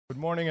Good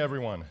morning,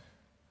 everyone.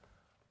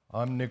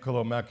 I'm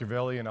Niccolo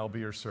Machiavelli, and I'll be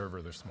your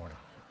server this morning.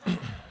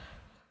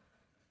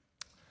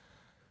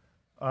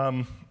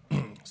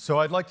 So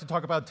I'd like to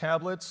talk about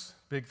tablets,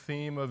 big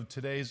theme of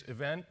today's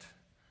event,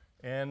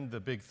 and the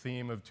big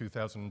theme of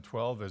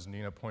 2012, as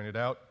Nina pointed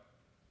out.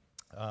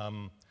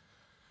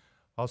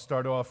 I'll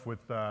start off with,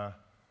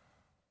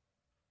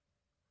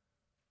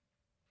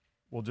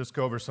 we'll just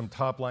go over some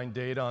top-line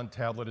data on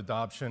tablet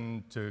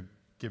adoption to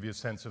give you a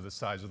sense of the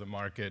size of the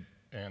market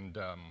and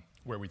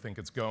where we think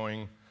it's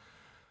going.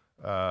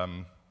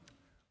 We'll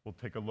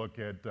take a look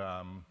at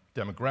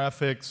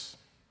demographics,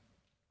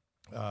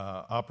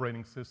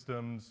 operating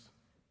systems.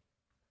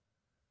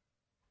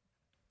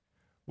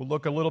 We'll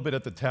look a little bit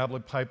at the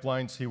tablet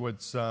pipeline, see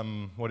what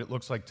it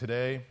looks like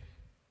today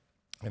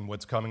and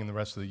what's coming in the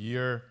rest of the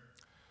year.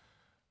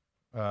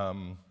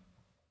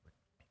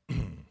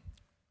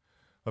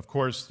 Of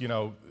course, you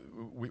know,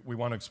 we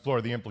want to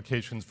explore the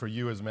implications for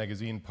you as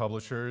magazine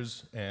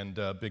publishers, and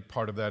a big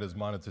part of that is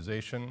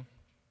monetization.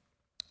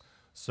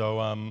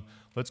 So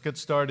let's get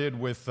started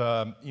with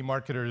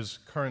eMarketer's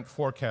current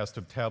forecast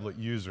of tablet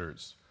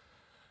users.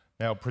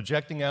 Now,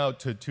 projecting out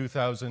to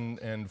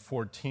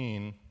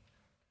 2014,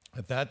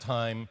 at that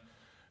time,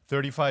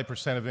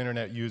 35% of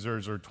internet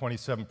users, or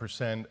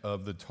 27%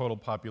 of the total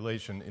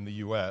population in the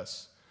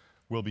US,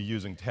 will be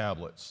using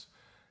tablets.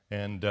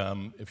 And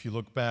if you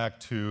look back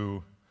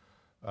to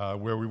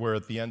where we were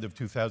at the end of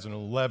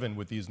 2011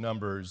 with these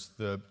numbers,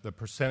 the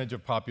percentage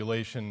of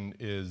population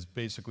is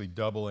basically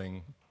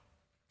doubling,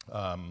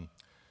 and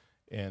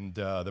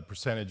the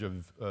percentage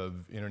of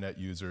internet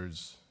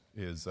users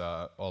is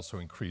also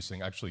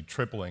increasing, actually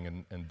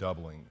tripling and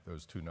doubling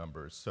those two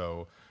numbers.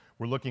 So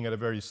we're looking at a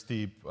very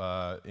steep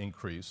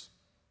increase.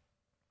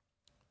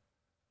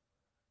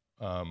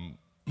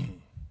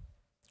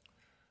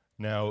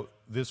 Now,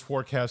 this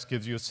forecast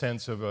gives you a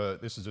sense of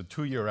this is a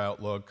 2-year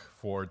outlook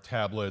for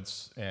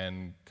tablets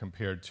and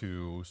compared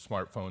to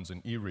smartphones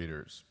and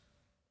e-readers.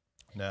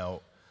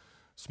 Now,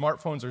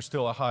 smartphones are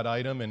still a hot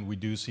item, and we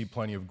do see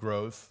plenty of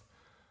growth,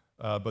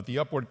 but the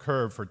upward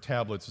curve for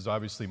tablets is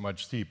obviously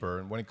much steeper.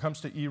 And when it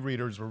comes to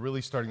e-readers, we're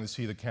really starting to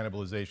see the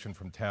cannibalization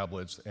from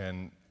tablets,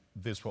 and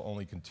this will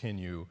only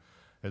continue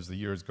as the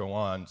years go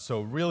on. So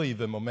really,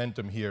 the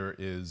momentum here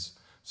is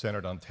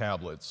centered on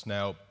tablets.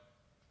 Now,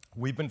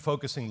 we've been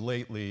focusing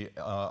lately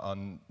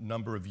on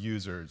number of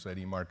users at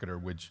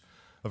eMarketer, which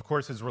of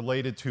course is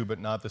related to but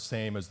not the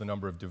same as the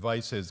number of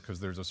devices, because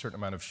there's a certain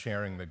amount of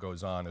sharing that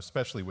goes on,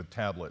 especially with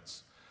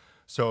tablets.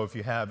 So if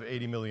you have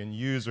 80 million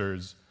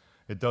users,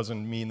 it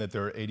doesn't mean that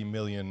there are 80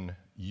 million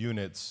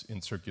units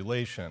in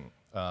circulation.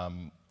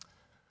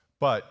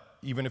 But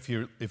even if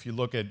you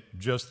look at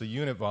just the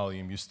unit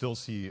volume, you still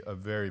see a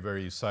very,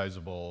 very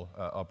sizable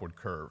upward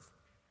curve.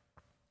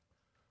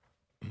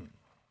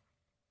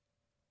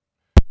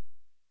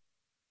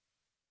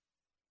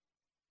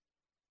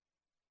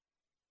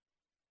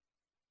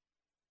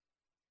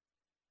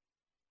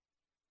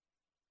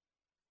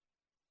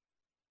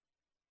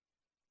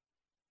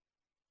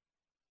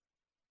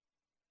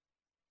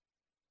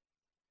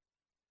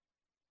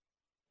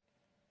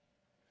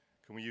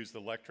 Can we use the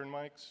lectern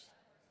mics?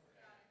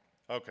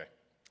 Okay.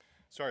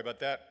 Sorry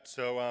about that.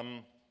 So,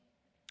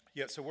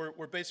 so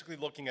we're basically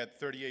looking at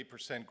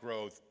 38%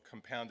 growth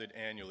compounded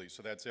annually.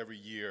 So that's every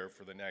year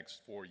for the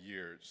next 4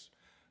 years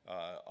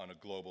on a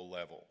global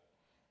level.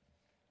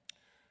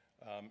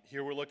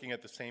 Here we're looking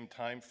at the same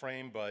time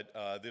frame, but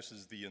this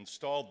is the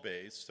installed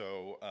base.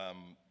 So,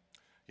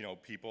 you know,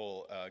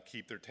 people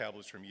keep their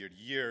tablets from year to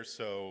year,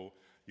 so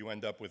you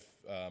end up with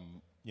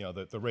you know,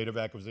 the rate of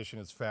acquisition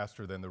is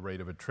faster than the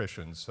rate of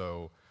attrition.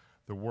 So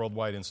the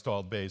worldwide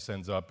installed base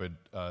ends up at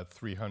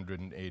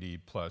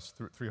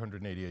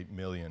 388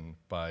 million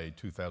by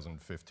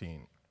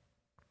 2015.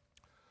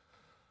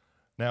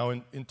 Now,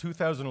 in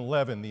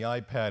 2011, the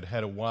iPad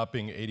had a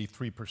whopping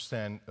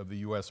 83% of the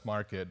US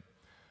market.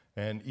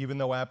 And even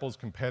though Apple's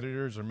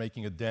competitors are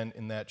making a dent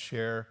in that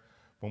share,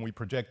 when we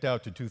project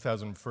out to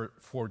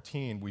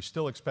 2014, we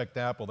still expect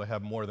Apple to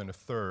have more than a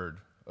third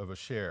of a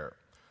share.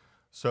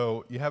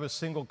 So you have a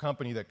single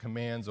company that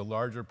commands a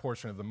larger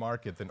portion of the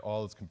market than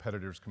all its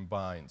competitors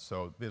combined.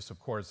 So this,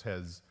 of course,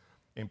 has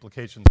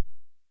implications.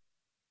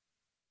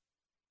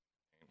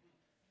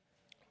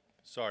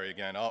 Sorry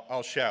again,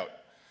 I'll shout.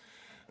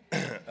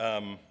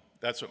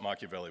 That's what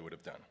Machiavelli would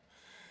have done.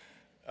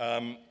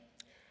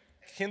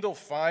 Kindle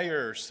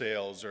Fire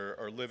sales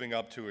are living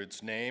up to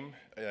its name.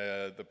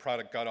 The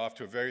product got off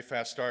to a very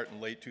fast start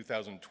in late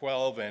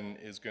 2012 and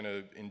is going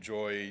to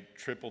enjoy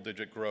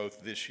triple-digit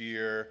growth this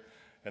year,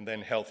 and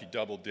then healthy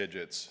double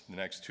digits in the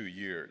next 2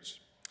 years.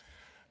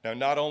 Now,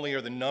 not only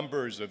are the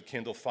numbers of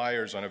Kindle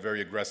Fires on a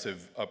very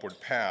aggressive upward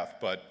path,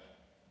 but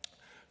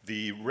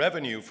the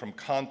revenue from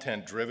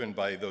content driven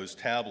by those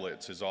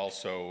tablets is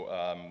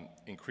also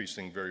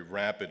increasing very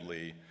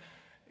rapidly.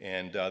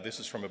 And this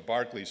is from a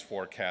Barclays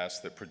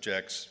forecast that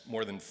projects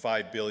more than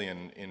 $5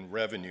 billion in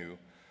revenue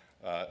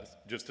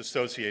just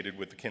associated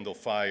with the Kindle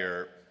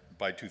Fire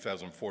by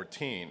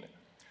 2014.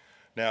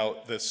 Now,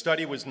 the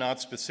study was not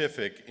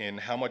specific in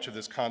how much of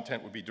this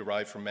content would be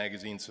derived from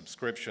magazine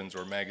subscriptions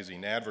or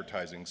magazine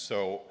advertising.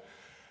 So,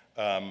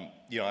 and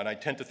I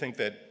tend to think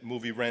that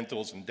movie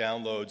rentals and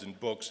downloads and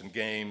books and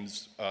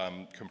games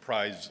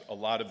comprise a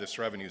lot of this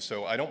revenue.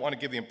 So I don't want to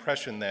give the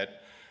impression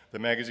that the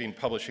magazine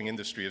publishing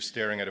industry is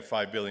staring at a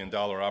 $5 billion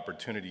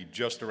opportunity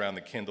just around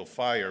the Kindle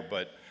Fire,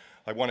 but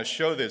I want to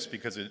show this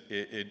because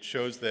it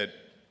shows that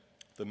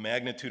the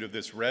magnitude of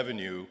this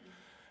revenue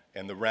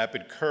and the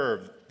rapid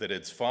curve that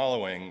it's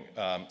following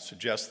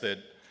suggests that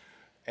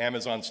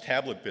Amazon's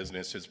tablet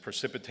business is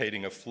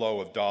precipitating a flow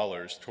of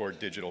dollars toward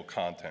digital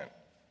content.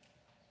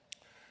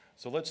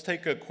 So let's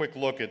take a quick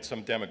look at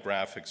some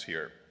demographics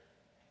here.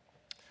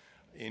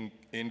 In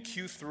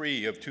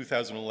Q3 of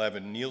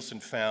 2011, Nielsen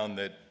found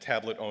that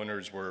tablet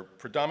owners were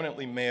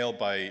predominantly male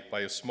by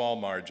a small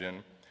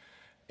margin,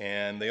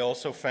 and they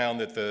also found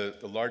that the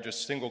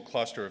largest single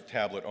cluster of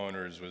tablet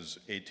owners was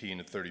 18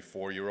 to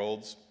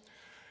 34-year-olds.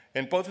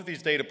 And both of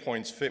these data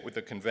points fit with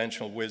the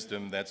conventional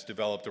wisdom that's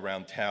developed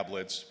around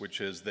tablets, which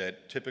is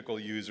that typical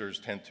users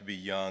tend to be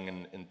young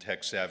and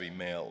tech-savvy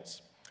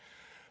males.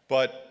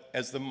 But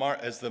as the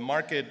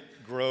market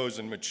grows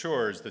and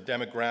matures, the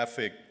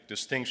demographic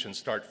distinctions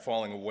start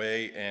falling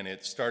away, and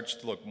it starts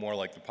to look more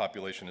like the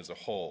population as a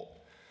whole.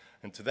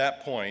 And to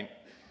that point,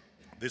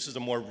 this is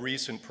a more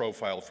recent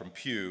profile from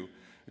Pew.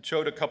 It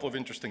showed a couple of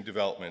interesting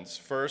developments.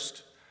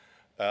 First,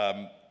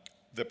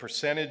 the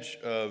percentage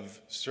of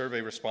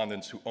survey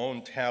respondents who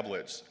own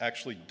tablets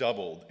actually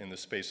doubled in the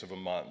space of a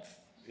month,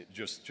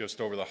 just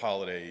over the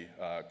holiday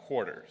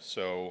quarter.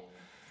 So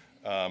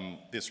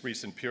this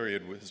recent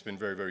period has been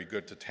very, very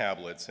good to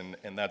tablets, and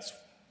that's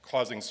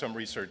causing some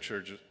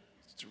researchers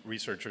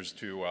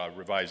to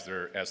revise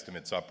their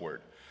estimates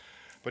upward.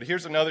 But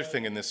here's another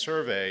thing in this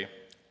survey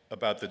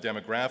about the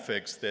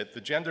demographics, that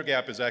the gender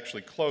gap is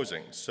actually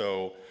closing.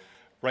 So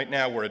right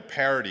now we're at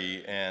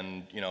parity,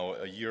 and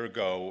a year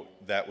ago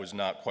that was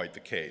not quite the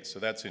case. So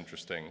that's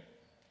interesting.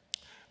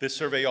 This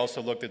survey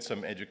also looked at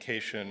some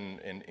education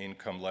and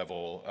income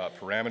level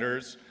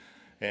parameters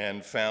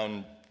and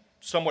found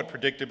somewhat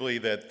predictably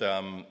that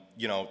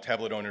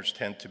tablet owners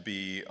tend to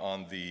be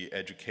on the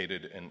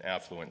educated and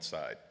affluent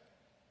side.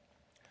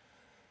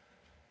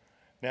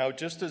 Now,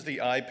 just as the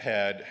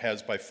iPad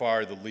has by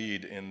far the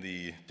lead in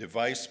the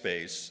device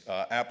space,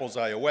 Apple's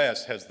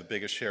iOS has the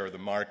biggest share of the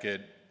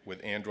market,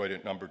 with Android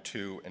at number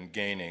 2 and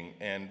gaining.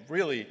 And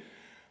really,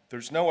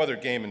 there's no other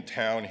game in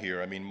town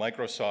here. I mean,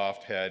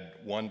 Microsoft had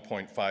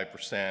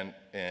 1.5%,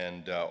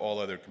 and all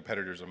other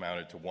competitors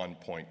amounted to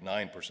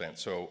 1.9%.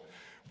 So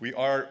we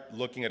are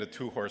looking at a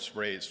two-horse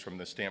race from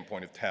the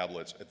standpoint of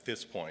tablets at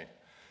this point.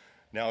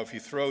 Now, if you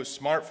throw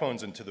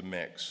smartphones into the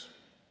mix,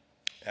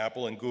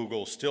 Apple and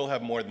Google still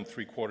have more than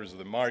 3/4 of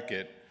the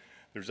market.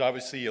 There's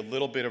obviously a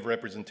little bit of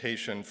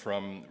representation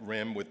from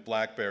RIM with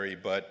BlackBerry,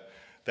 but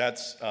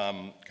that's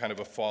kind of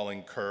a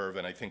falling curve,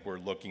 and I think we're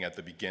looking at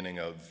the beginning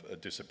of a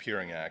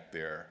disappearing act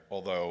there.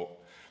 Although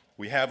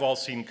we have all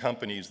seen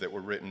companies that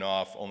were written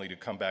off only to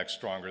come back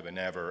stronger than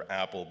ever,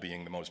 Apple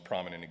being the most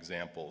prominent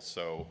example.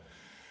 So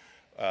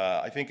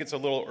I think it's a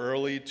little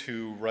early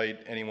to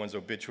write anyone's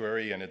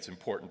obituary, and it's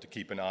important to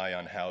keep an eye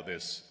on how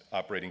this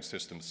operating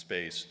system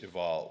space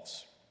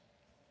evolves.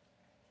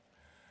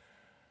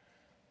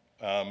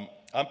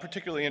 I'm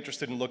particularly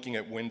interested in looking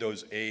at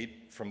Windows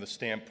 8 from the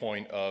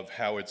standpoint of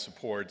how it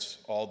supports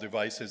all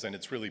devices, and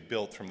it's really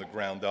built from the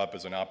ground up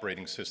as an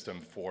operating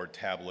system for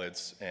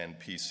tablets and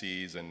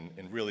PCs and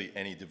really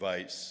any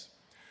device.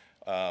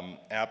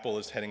 Apple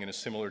is heading in a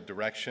similar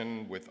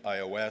direction with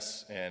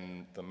iOS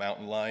and the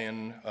Mountain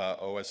Lion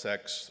OS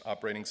X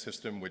operating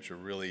system, which are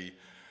really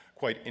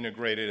quite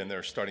integrated, and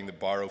they're starting to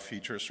borrow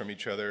features from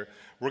each other.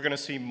 We're going to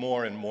see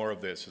more and more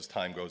of this as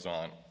time goes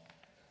on.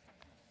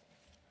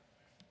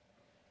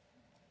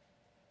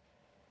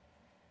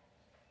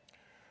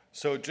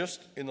 So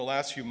just in the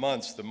last few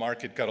months, the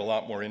market got a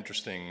lot more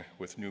interesting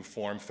with new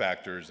form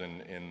factors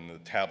in the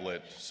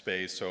tablet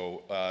space.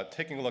 So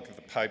taking a look at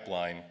the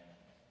pipeline,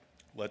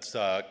 let's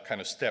kind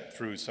of step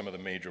through some of the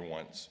major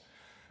ones.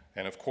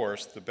 And of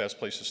course, the best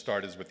place to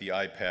start is with the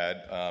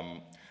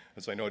iPad.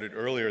 As I noted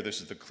earlier,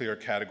 this is the clear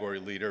category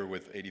leader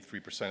with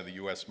 83% of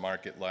the US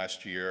market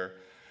last year,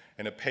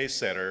 and a pace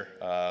setter,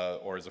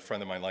 or as a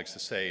friend of mine likes to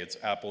say, it's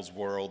Apple's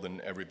world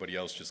and everybody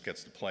else just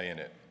gets to play in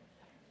it.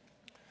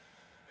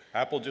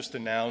 Apple just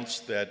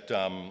announced that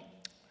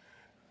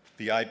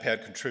the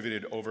iPad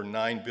contributed over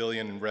 $9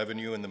 billion in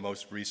revenue in the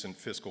most recent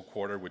fiscal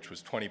quarter, which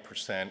was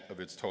 20% of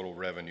its total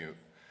revenue.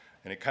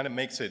 And it kind of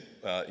makes it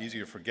easy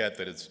to forget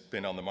that it's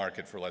been on the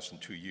market for less than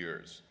 2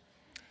 years.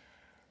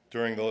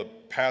 During the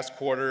past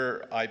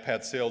quarter,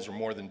 iPad sales are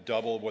more than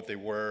double what they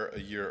were a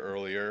year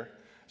earlier.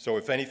 So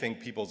if anything,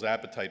 people's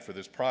appetite for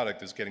this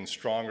product is getting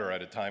stronger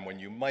at a time when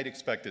you might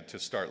expect it to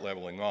start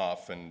leveling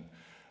off. And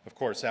of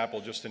course,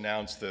 Apple just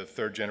announced the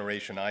 3rd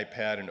generation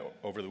iPad, and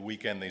over the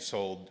weekend they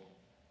sold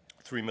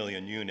 3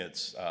 million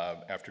units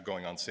after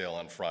going on sale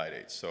on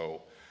Friday.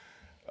 So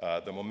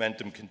the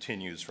momentum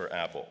continues for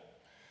Apple.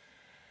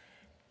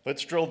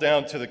 Let's drill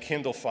down to the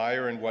Kindle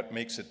Fire and what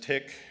makes it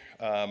tick.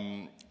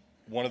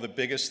 One of the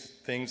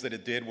biggest things that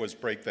it did was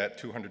break that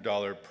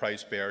 $200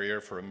 price barrier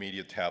for a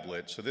media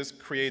tablet. So this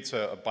creates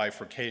a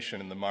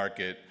bifurcation in the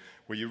market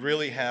where you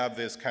really have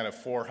this kind of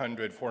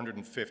 $400,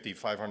 $450,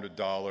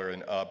 $500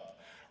 and up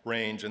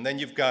range, and then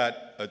you've got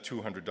a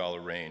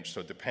 $200 range.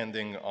 So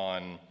depending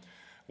on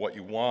what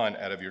you want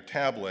out of your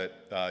tablet,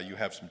 you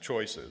have some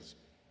choices.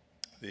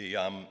 The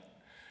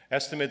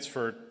estimates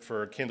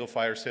for Kindle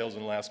Fire sales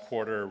in the last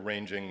quarter are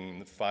ranging in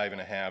the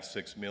 5.5,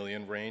 6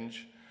 million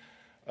range.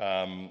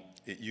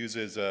 It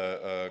uses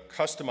a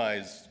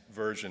customized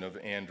version of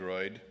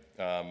Android,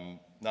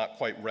 not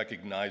quite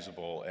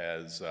recognizable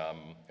as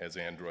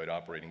Android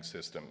operating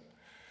system.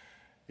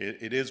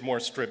 It is more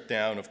stripped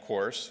down, of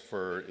course,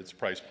 for its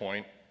price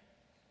point.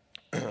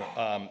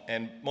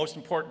 And most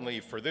importantly,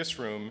 for this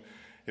room,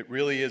 it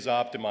really is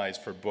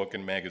optimized for book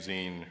and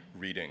magazine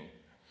reading.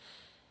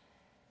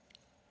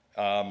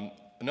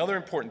 Another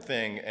important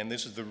thing, and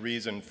this is the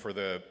reason for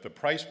the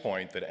price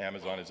point that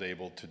Amazon is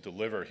able to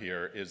deliver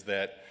here, is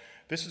that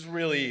this is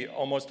really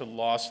almost a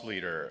loss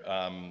leader.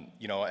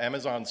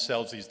 Amazon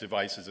sells these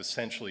devices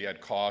essentially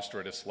at cost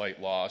or at a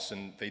slight loss,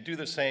 and they do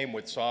the same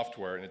with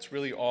software, and it's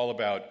really all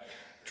about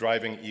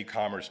driving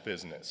e-commerce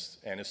business,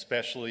 and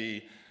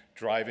especially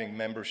driving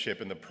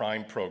membership in the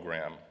Prime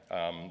program.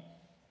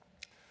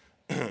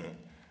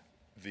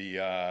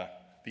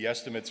 The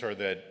estimates are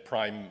that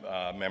Prime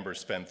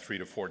members spend 3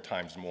 to 4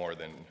 times more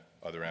than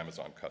other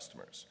Amazon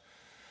customers.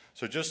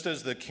 So just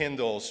as the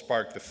Kindle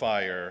sparked the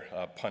fire,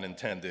 pun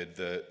intended,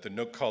 the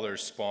Nook Color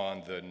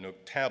spawned the Nook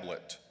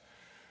tablet.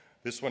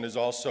 This one is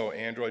also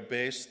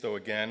Android-based, though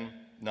again,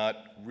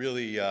 not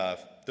really,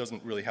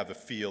 doesn't really have the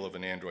feel of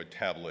an Android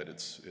tablet.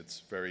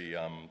 It's very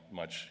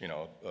much,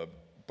 a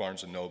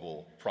Barnes &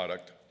 Noble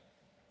product.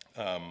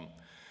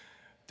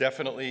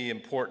 Definitely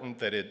important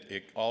that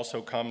it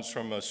also comes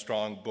from a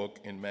strong book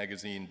and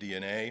magazine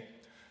DNA.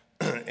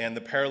 And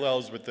the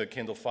parallels with the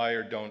Kindle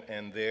Fire don't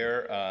end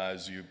there.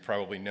 As you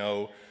probably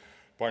know,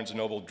 Barnes &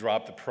 Noble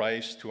dropped the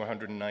price to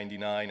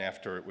 $199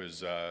 after it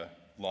was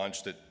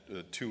launched at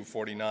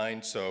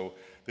 $249. So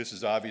this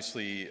is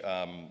obviously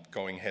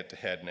going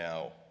head-to-head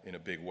now in a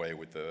big way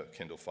with the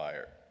Kindle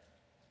Fire.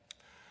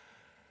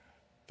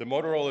 The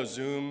Motorola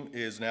Zoom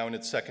is now in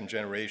its second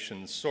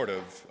generation, sort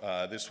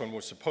of. This one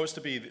was supposed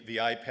to be the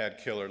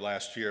iPad killer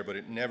last year, but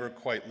it never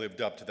quite lived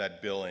up to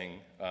that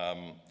billing.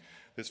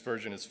 This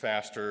version is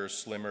faster,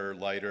 slimmer,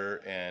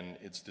 lighter, and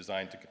it's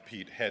designed to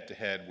compete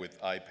head-to-head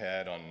with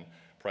iPad on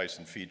price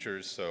and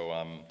features,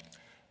 so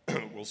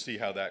we'll see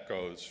how that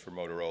goes for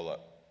Motorola.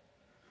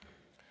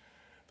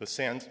 The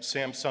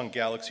Samsung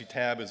Galaxy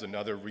Tab is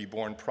another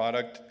reborn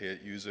product.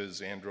 It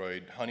uses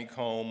Android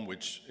Honeycomb,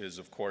 which is,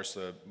 of course,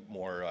 a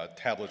more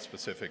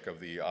tablet-specific of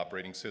the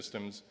operating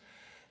systems.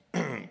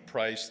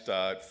 Priced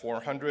at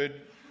 $400.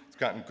 It's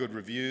gotten good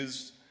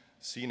reviews.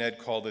 CNET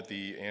called it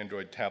the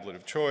Android tablet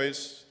of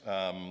choice.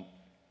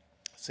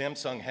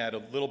 Samsung had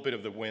a little bit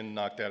of the wind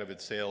knocked out of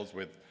its sails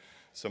with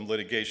some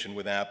litigation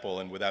with Apple,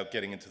 and without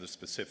getting into the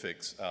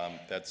specifics,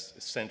 that's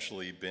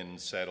essentially been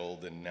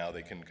settled, and now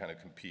they can kind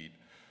of compete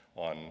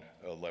on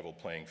a level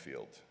playing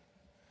field.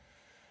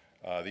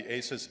 The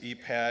Asus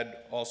ePad,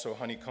 also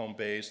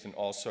honeycomb-based and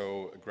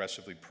also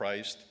aggressively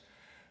priced.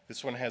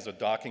 This one has a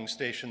docking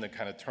station that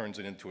kind of turns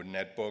it into a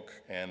netbook,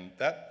 and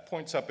that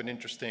points up an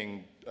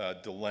interesting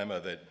dilemma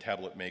that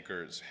tablet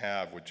makers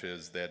have, which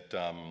is that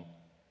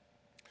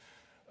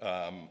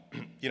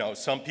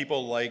some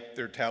people like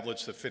their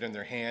tablets to fit in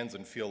their hands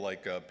and feel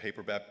like a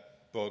paperback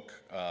book.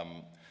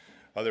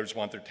 Others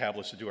want their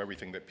tablets to do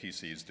everything that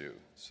PCs do,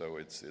 so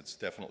it's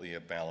definitely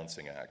a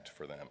balancing act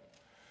for them.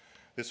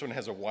 This one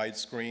has a wide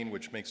screen,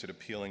 which makes it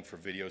appealing for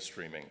video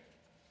streaming.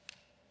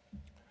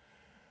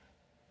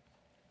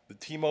 The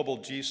T-Mobile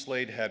G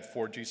Slate had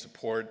 4G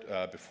support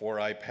before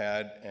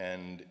iPad,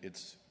 and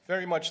it's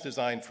very much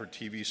designed for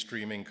TV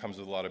streaming, comes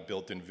with a lot of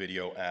built-in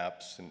video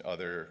apps and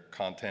other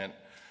content.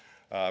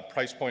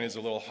 Price point is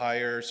a little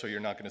higher, so you're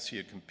not going to see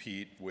it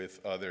compete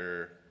with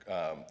other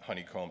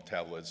honeycomb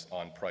tablets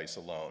on price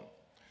alone.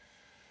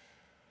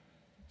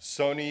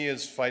 Sony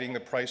is fighting the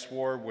price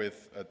war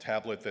with a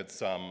tablet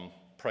that's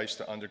priced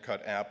to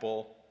undercut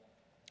Apple.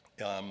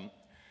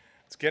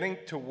 It's getting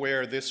to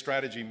where this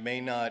strategy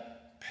may not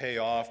pay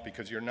off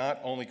because you're not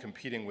only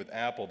competing with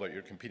Apple, but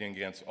you're competing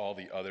against all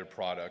the other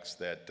products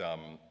that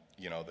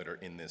that are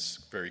in this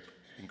very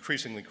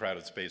increasingly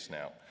crowded space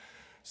now.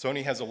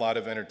 Sony has a lot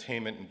of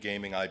entertainment and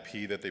gaming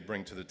IP that they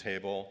bring to the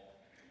table.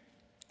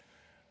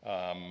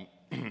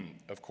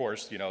 Of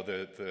course,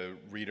 the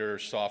reader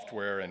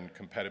software and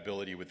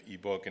compatibility with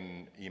ebook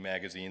and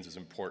e-magazines is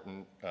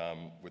important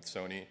with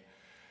Sony.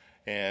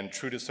 And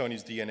true to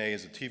Sony's DNA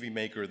as a TV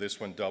maker, this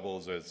one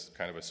doubles as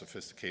kind of a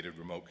sophisticated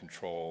remote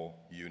control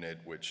unit,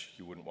 which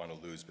you wouldn't want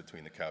to lose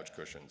between the couch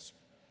cushions.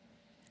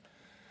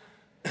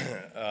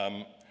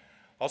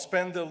 I'll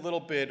spend a little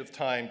bit of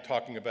time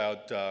talking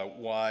about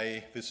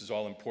why this is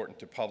all important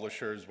to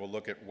publishers. We'll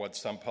look at what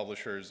some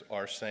publishers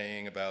are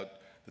saying about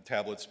the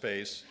tablet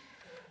space.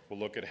 We'll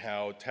look at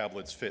how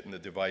tablets fit in the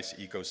device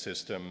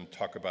ecosystem,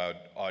 talk about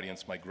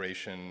audience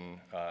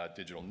migration,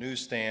 digital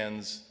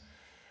newsstands,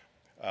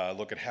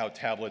 look at how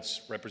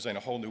tablets represent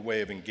a whole new way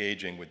of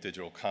engaging with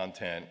digital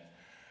content.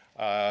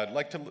 I'd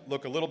like to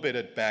look a little bit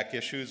at back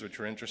issues, which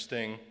are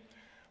interesting.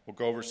 We'll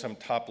go over some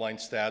top-line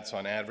stats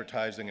on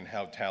advertising and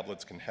how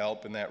tablets can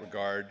help in that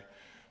regard.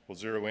 We'll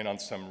zero in on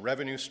some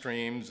revenue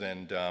streams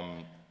and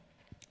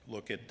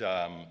look at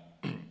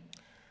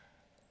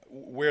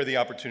where the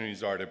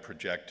opportunities are to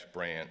project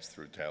brands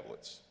through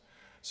tablets.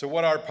 So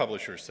what are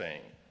publishers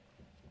saying?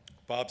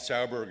 Bob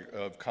Sauerberg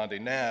of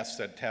Condé Nast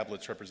said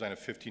tablets represent a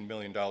 $15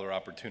 million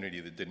opportunity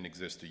that didn't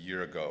exist a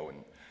year ago.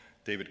 And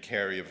David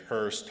Carey of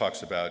Hearst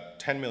talks about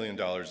 $10 million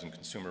in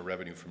consumer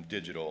revenue from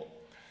digital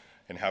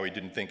and how he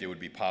didn't think it would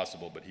be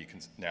possible, but he can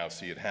now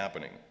see it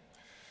happening.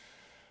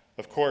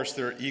 Of course,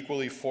 there are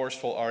equally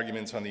forceful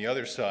arguments on the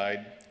other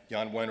side.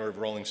 Jan Wenner of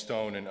Rolling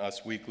Stone and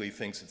Us Weekly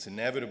thinks it's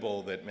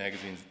inevitable that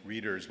magazine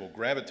readers will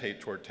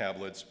gravitate toward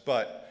tablets,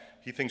 but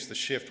he thinks the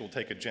shift will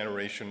take a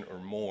generation or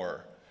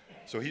more.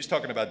 So he's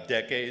talking about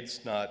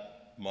decades, not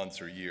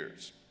months or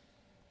years.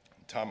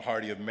 Tom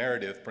Hardy of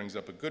Meredith brings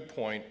up a good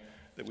point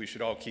that we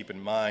should all keep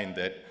in mind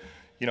that,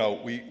 you know,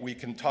 we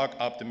can talk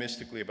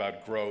optimistically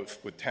about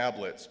growth with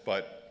tablets,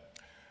 but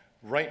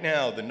right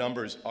now, the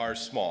numbers are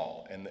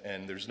small,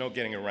 and there's no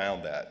getting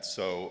around that.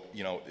 So,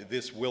 you know,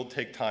 this will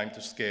take time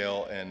to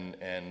scale,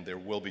 and there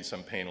will be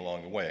some pain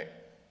along the way.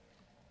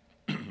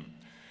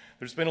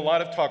 There's been a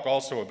lot of talk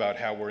also about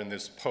how we're in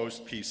this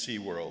post-PC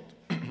world.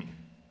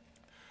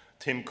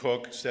 Tim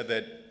Cook said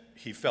that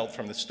he felt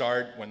from the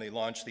start when they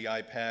launched the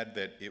iPad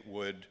that it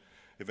would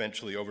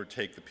eventually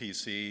overtake the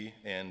PC,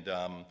 and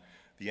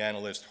the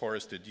analyst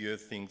Horace Dedieu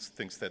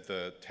thinks that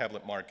the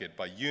tablet market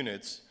by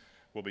units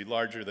will be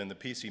larger than the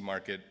PC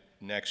market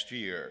next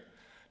year.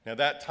 Now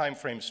that time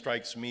frame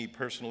strikes me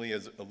personally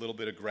as a little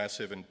bit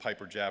aggressive, and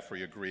Piper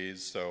Jaffray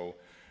agrees, so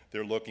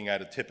they're looking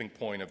at a tipping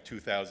point of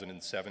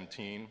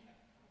 2017.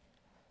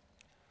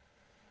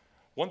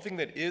 One thing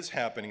that is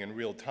happening in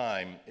real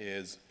time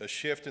is a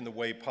shift in the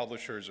way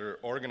publishers are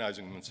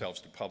organizing themselves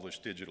to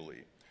publish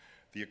digitally.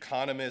 The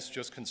Economist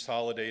just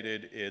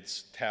consolidated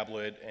its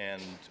tablet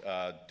and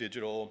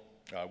digital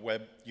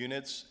web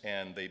units,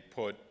 and they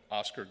put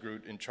Oscar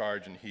Groot in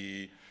charge, and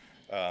he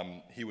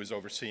was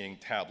overseeing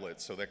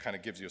tablets. So that kind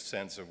of gives you a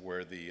sense of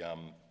where the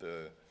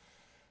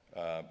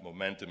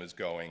momentum is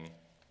going.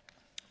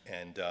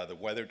 And the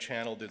Weather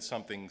Channel did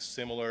something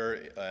similar.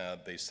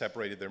 They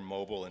separated their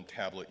mobile and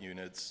tablet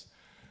units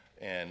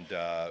and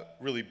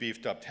really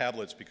beefed up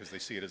tablets because they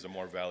see it as a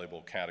more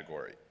valuable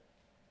category.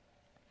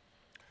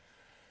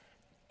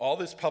 All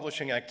this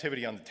publishing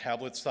activity on the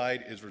tablet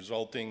side is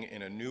resulting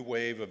in a new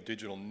wave of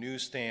digital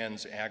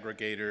newsstands,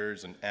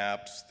 aggregators, and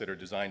apps that are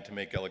designed to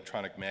make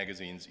electronic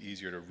magazines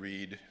easier to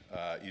read,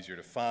 easier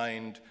to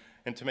find,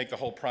 and to make the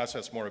whole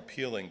process more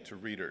appealing to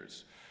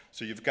readers.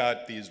 So you've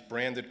got these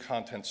branded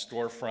content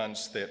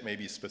storefronts that may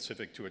be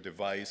specific to a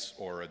device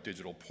or a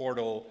digital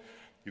portal.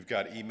 You've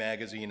got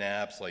e-magazine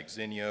apps like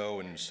Zinio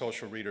and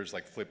social readers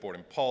like Flipboard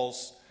and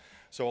Pulse.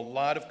 So a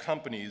lot of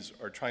companies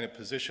are trying to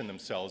position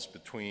themselves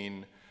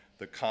between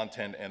the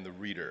content and the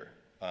reader.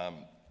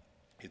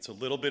 It's a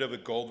little bit of a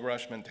gold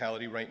rush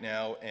mentality right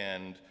now,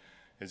 and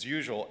as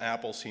usual,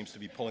 Apple seems to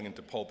be pulling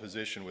into pole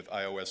position with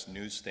iOS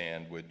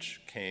Newsstand, which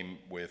came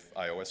with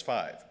iOS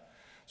 5.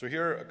 So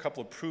here are a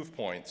couple of proof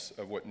points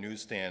of what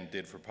Newsstand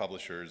did for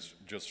publishers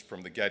just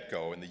from the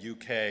get-go. In the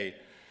UK,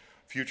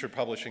 Future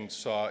Publishing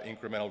saw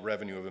incremental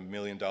revenue of $1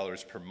 million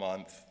per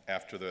month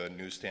after the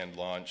Newsstand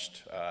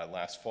launched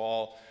last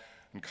fall.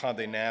 And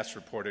Condé Nast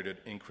reported an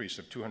increase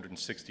of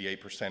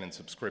 268% in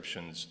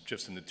subscriptions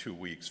just in the 2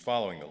 weeks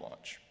following the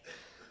launch.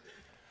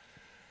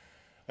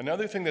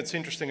 Another thing that's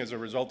interesting as a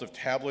result of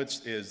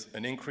tablets is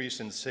an increase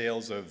in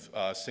sales of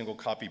single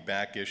copy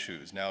back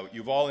issues. Now,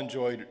 you've all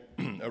enjoyed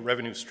a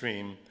revenue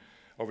stream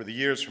over the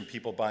years from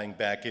people buying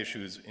back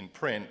issues in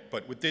print,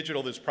 but with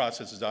digital, this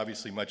process is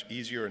obviously much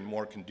easier and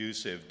more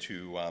conducive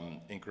to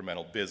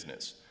incremental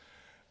business.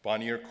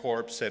 Bonnier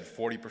Corp said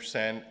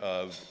 40%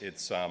 of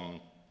its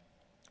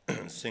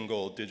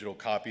single digital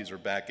copies are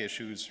back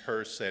issues.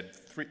 Hearst said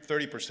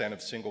 30%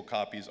 of single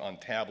copies on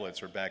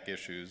tablets are back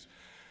issues.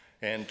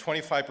 And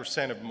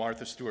 25% of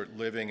Martha Stewart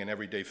Living and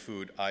Everyday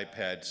Food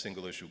iPad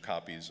single issue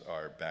copies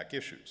are back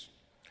issues.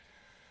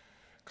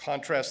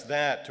 Contrast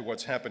that to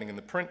what's happening in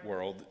the print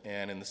world,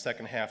 and in the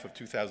second half of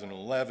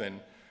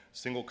 2011,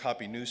 single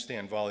copy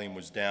newsstand volume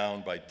was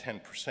down by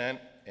 10%,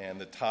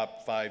 and the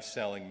top 5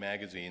 selling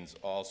magazines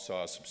all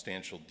saw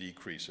substantial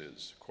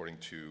decreases, according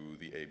to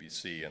the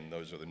ABC, and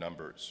those are the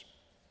numbers.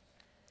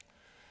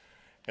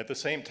 At the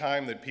same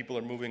time that people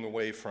are moving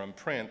away from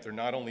print, they're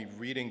not only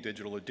reading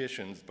digital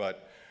editions,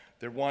 but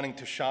they're wanting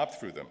to shop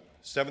through them.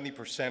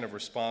 70% of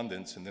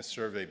respondents in this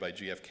survey by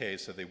GfK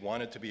said they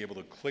wanted to be able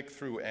to click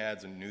through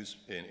ads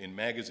in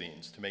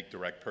magazines to make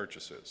direct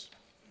purchases.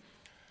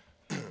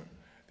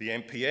 The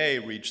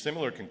MPA reached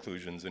similar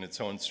conclusions in its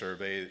own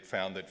survey. It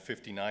found that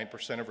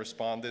 59% of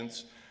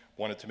respondents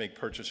wanted to make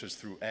purchases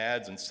through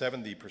ads, and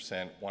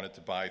 70% wanted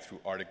to buy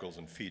through articles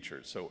and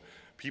features. So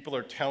people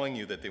are telling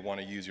you that they want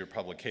to use your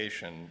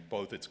publication,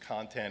 both its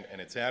content and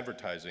its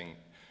advertising,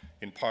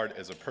 in part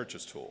as a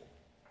purchase tool.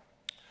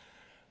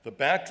 The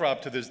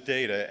backdrop to this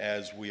data,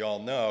 as we all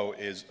know,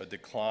 is a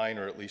decline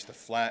or at least a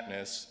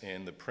flatness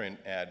in the print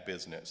ad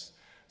business.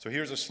 So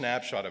here's a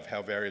snapshot of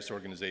how various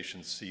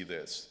organizations see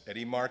this. At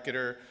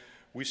eMarketer,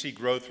 we see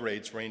growth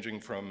rates ranging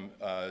from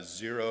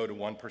 0 to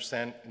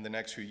 1% in the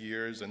next few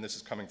years, and this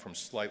is coming from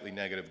slightly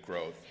negative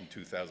growth in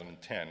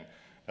 2010.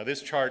 Now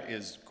this chart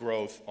is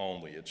growth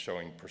only. It's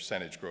showing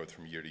percentage growth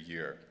from year to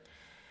year.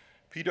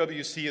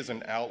 PwC is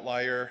an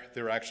outlier.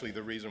 They're actually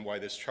the reason why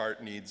this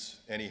chart needs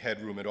any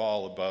headroom at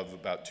all above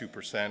about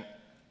 2%.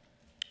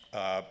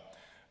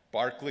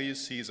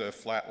 Barclays sees a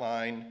flat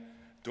line.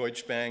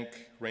 Deutsche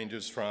Bank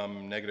ranges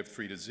from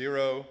 -3 to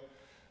 0.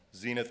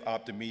 Zenith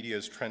Optimedia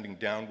is trending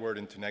downward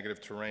into negative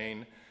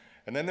terrain.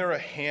 And then there are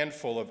a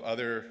handful of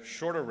other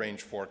shorter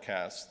range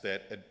forecasts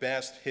that at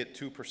best hit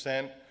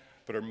 2%,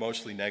 but are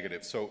mostly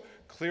negative. So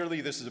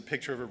clearly this is a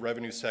picture of a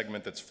revenue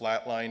segment that's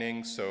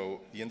flatlining, so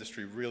the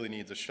industry really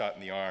needs a shot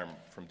in the arm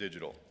from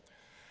digital.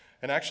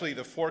 And actually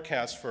the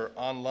forecast for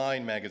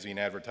online magazine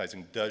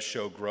advertising does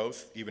show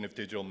growth, even if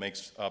digital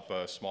makes up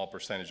a small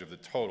percentage of the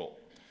total.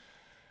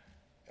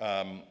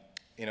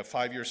 In a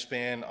 5-year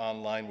span,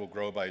 online will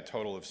grow by a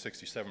total of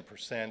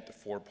 67% to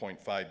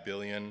 $4.5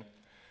 billion.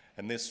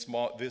 And the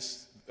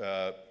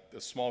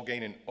small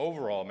gain in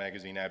overall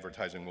magazine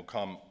advertising will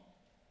come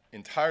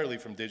entirely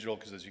from digital,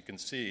 because as you can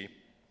see,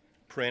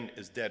 print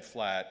is dead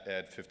flat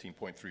at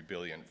 $15.3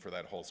 billion for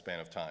that whole span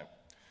of time.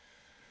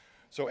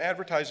 So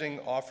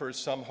advertising offers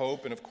some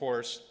hope, and of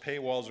course,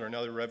 paywalls are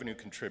another revenue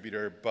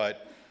contributor,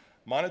 but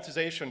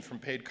monetization from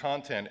paid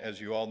content,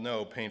 as you all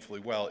know painfully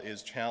well,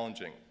 is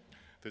challenging.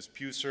 This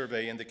Pew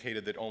survey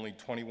indicated that only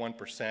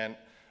 21%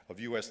 of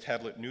US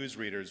tablet news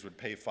readers would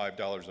pay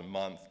 $5 a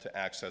month to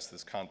access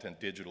this content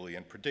digitally,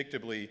 and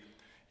predictably,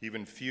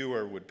 even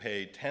fewer would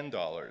pay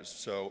 $10.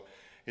 So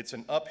it's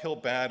an uphill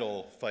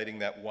battle fighting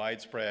that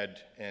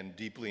widespread and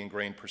deeply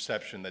ingrained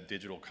perception that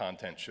digital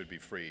content should be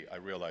free. I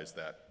realize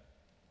that.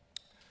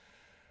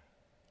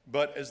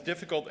 But as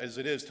difficult as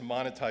it is to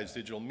monetize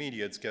digital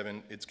media, it's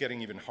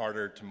getting even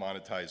harder to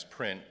monetize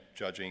print,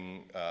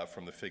 judging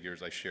from the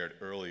figures I shared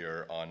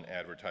earlier on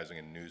advertising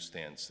and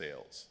newsstand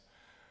sales.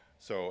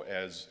 So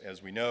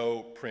as we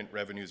know, print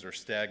revenues are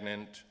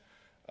stagnant,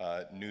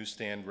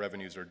 newsstand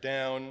revenues are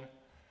down.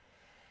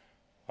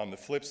 On the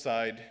flip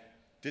side,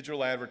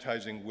 digital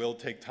advertising will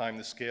take time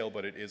to scale,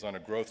 but it is on a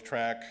growth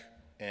track.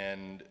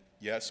 And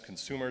yes,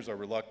 consumers are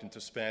reluctant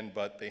to spend,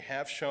 but they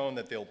have shown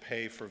that they'll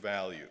pay for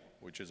value,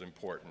 which is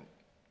important.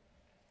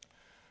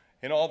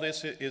 And all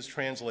this is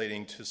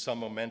translating to some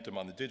momentum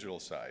on the digital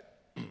side.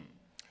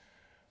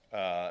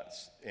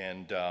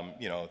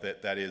 You know,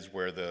 that is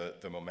where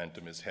the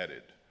momentum is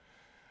headed.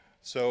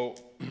 So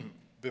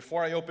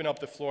before I open up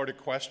the floor to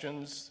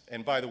questions,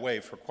 and by the way,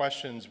 for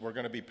questions, we're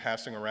going to be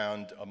passing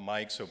around a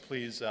mic, so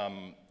please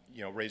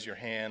you know, raise your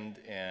hand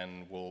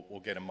and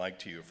we'll get a mic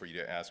to you for you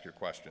to ask your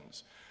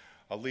questions.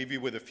 I'll leave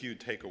you with a few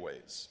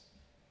takeaways.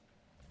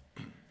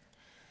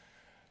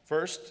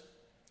 First,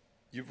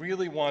 you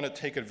really want to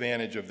take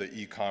advantage of the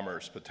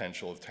e-commerce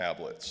potential of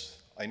tablets.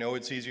 I know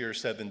it's easier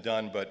said than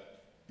done,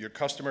 but your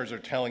customers are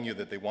telling you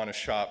that they want to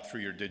shop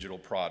through your digital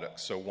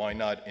products, so why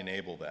not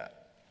enable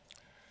that?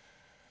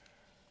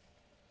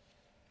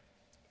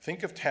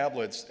 Think of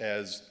tablets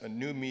as a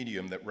new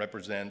medium that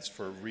represents,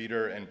 for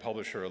reader and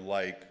publisher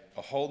alike,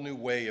 a whole new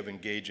way of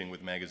engaging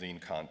with magazine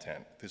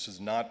content. This is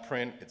not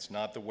print, it's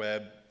not the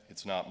web,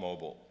 it's not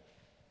mobile.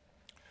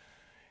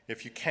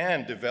 If you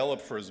can,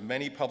 develop for as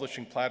many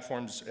publishing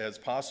platforms as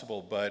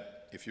possible, but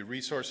if your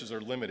resources are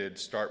limited,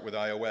 start with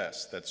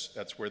iOS.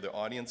 That's where the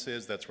audience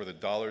is, that's where the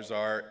dollars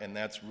are, and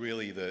that's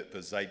really the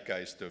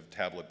zeitgeist of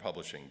tablet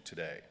publishing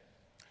today.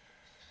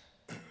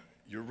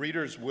 Your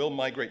readers will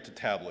migrate to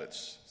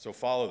tablets, so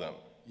follow them.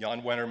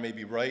 Jan Wenner may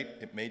be right.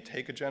 It may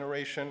take a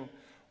generation,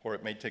 or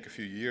it may take a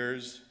few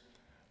years,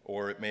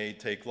 or it may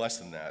take less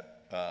than that.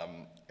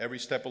 Every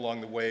step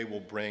along the way will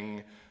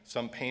bring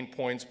some pain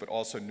points, but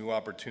also new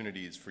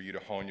opportunities for you to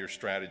hone your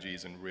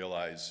strategies and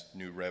realize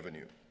new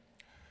revenue.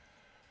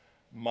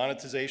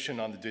 Monetization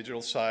on the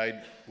digital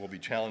side will be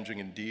challenging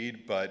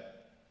indeed,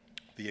 but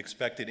the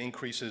expected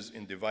increases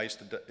in device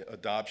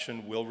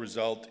adoption will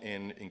result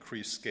in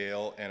increased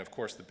scale, and of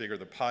course, the bigger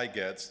the pie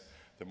gets,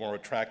 the more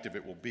attractive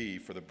it will be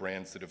for the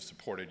brands that have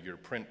supported your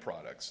print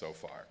products so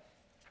far.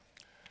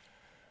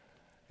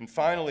 And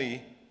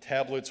finally,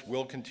 tablets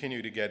will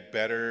continue to get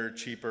better,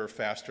 cheaper,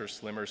 faster,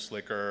 slimmer,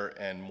 slicker,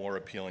 and more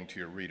appealing to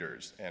your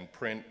readers, and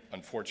print,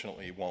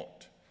 unfortunately,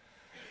 won't.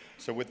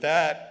 So with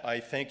that, I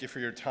thank you for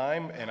your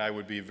time, and I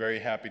would be very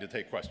happy to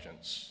take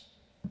questions.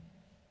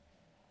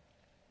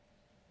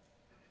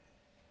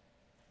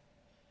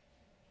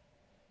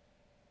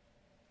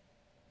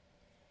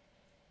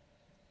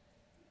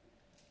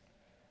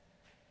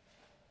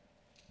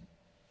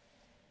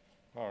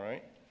 All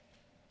right.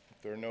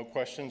 If there are no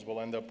questions,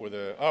 we'll end up with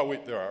a, oh,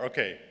 wait, there are.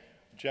 Okay.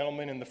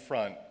 Gentleman in the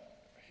front.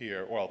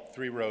 here, well,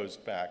 3 rows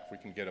back, if we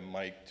can get a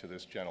mic to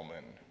this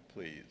gentleman,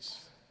 please.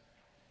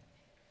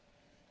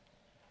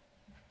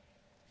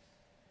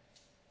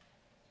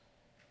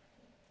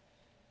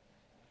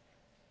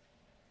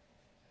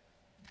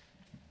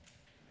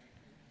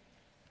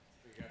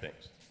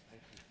 Thanks.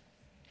 Thank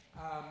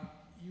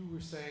you. You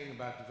were saying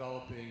about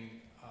developing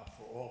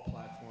for all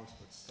platforms,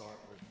 but start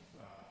with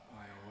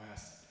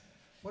iOS.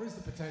 What is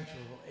the potential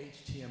of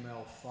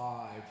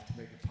HTML5 to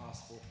make it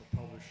possible for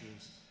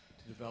publishers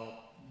to develop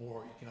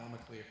more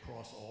economically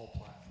across all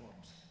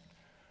platforms?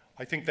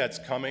 I think that's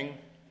coming.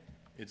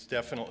 It's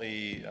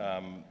definitely,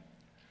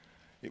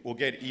 it will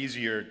get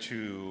easier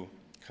to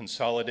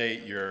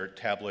consolidate your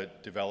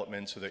tablet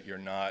development so that you're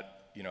not,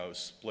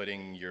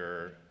 splitting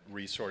your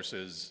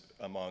resources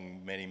among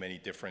many, many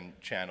different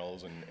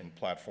channels and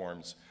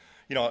platforms.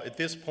 At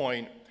this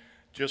point,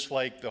 just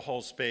like the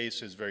whole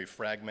space is very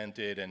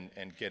fragmented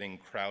and getting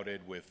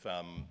crowded with,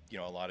 a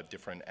lot of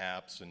different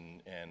apps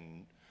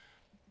and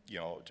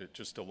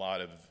just a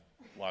lot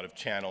of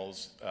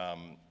channels,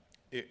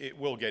 it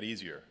will get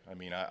easier. I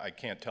mean, I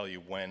can't tell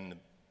you when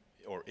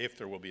or if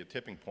there will be a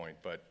tipping point,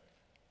 but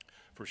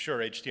for sure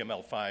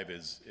HTML5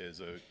 is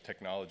a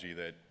technology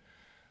that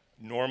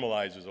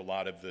normalizes a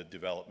lot of the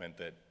development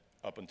that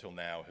up until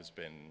now has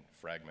been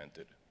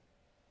fragmented.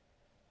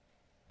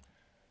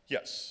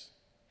 Yes.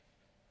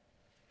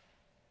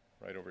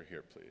 Right over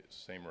here, please.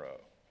 Same row.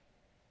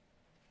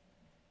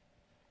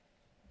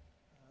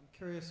 I'm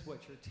curious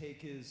what your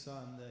take is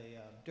on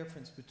the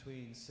difference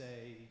between,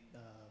 say,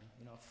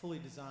 a fully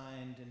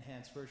designed,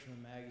 enhanced version of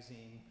a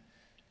magazine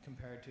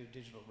compared to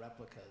digital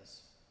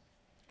replicas.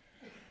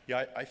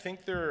 Yeah, I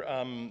think they're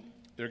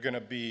going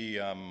to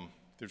be.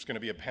 There's going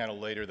to be a panel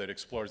later that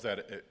explores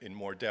that in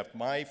more depth.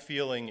 My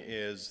feeling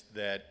is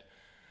that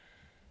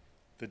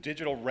the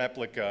digital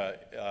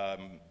replica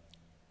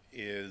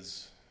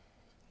is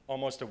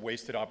almost a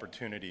wasted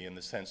opportunity in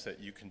the sense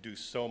that you can do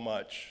so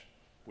much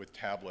with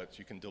tablets.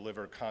 You can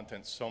deliver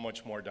content so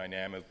much more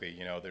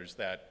dynamically. There's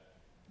that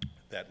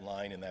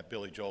line in that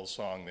Billy Joel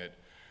song that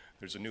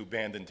there's a new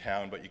band in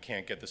town, but you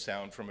can't get the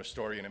sound from a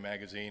story in a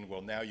magazine.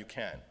 Well, now you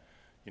can.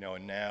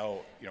 And now,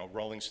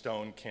 Rolling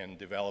Stone can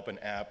develop an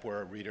app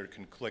where a reader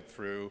can click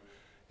through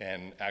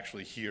and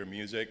actually hear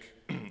music.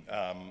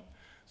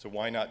 So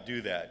why not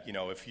do that?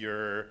 If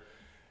you're,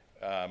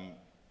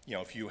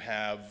 if you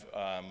have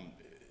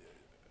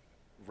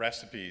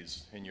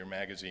recipes in your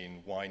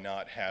magazine, why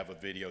not have a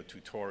video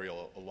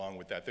tutorial along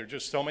with that? There are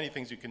just so many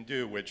things you can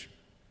do, which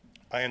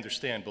I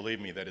understand,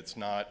 believe me, that it's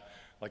not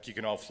like you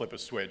can all flip a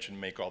switch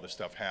and make all this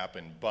stuff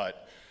happen,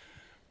 but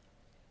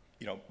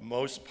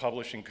most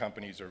publishing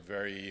companies are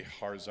very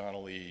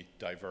horizontally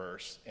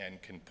diverse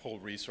and can pull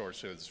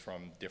resources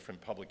from different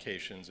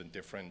publications and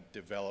different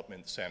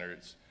development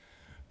centers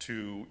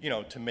to,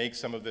 to make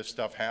some of this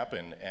stuff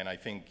happen. And I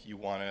think you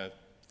want to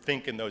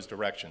think in those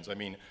directions. I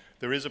mean,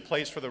 there is a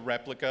place for the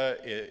replica.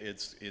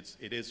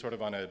 It is sort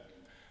of on a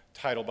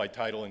title by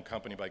title and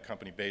company by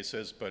company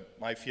basis, but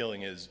my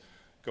feeling is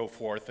go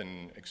forth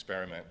and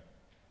experiment.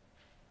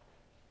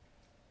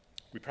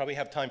 We probably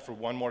have time for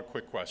one more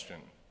quick question.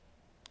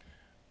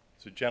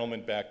 So,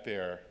 gentleman back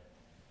there.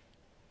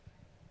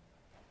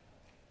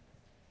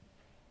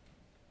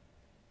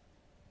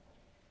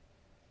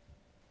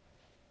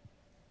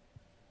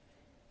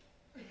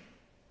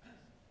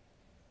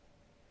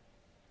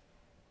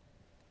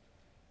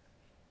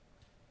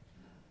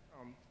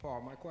 Paul,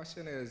 my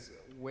question is,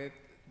 with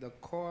the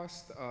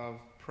cost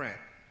of print,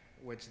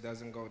 which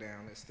doesn't go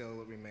down, it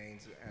still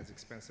remains as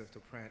expensive to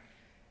print,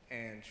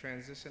 and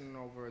transitioning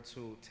over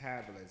to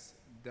tablets,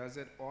 does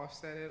it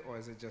offset it, or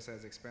is it just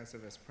as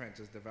expensive as print,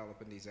 just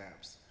developing these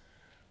apps?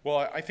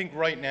 Well, I think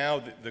right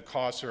now the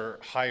costs are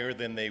higher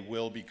than they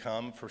will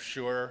become for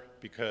sure,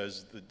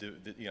 because the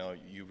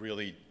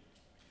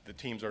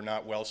teams are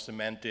not well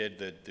cemented.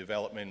 The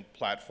development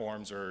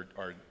platforms are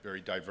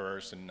very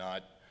diverse and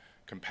not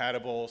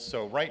compatible.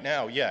 So right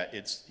now, yeah,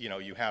 it's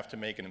you have to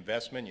make an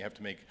investment, you have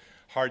to make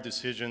hard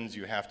decisions,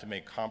 you have to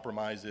make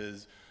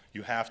compromises.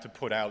 You have to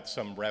put out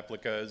some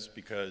replicas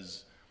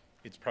because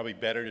it's probably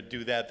better to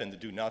do that than to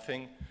do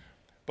nothing.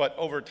 But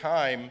over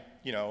time,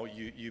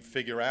 you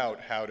figure out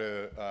how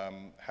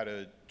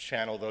to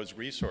channel those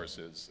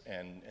resources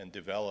and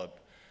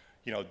develop.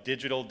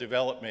 Digital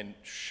development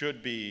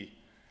should be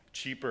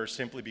cheaper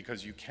simply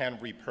because you can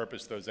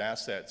repurpose those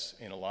assets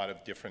in a lot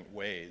of different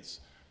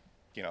ways.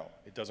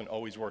 It doesn't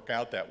always work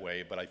out that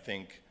way, but I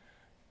think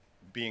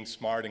being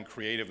smart and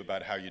creative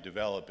about how you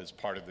develop is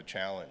part of the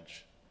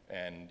challenge.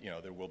 And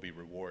there will be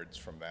rewards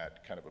from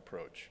that kind of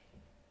approach.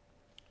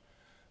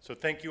 So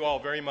thank you all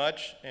very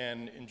much,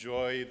 and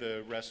enjoy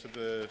the rest of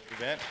the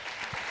event.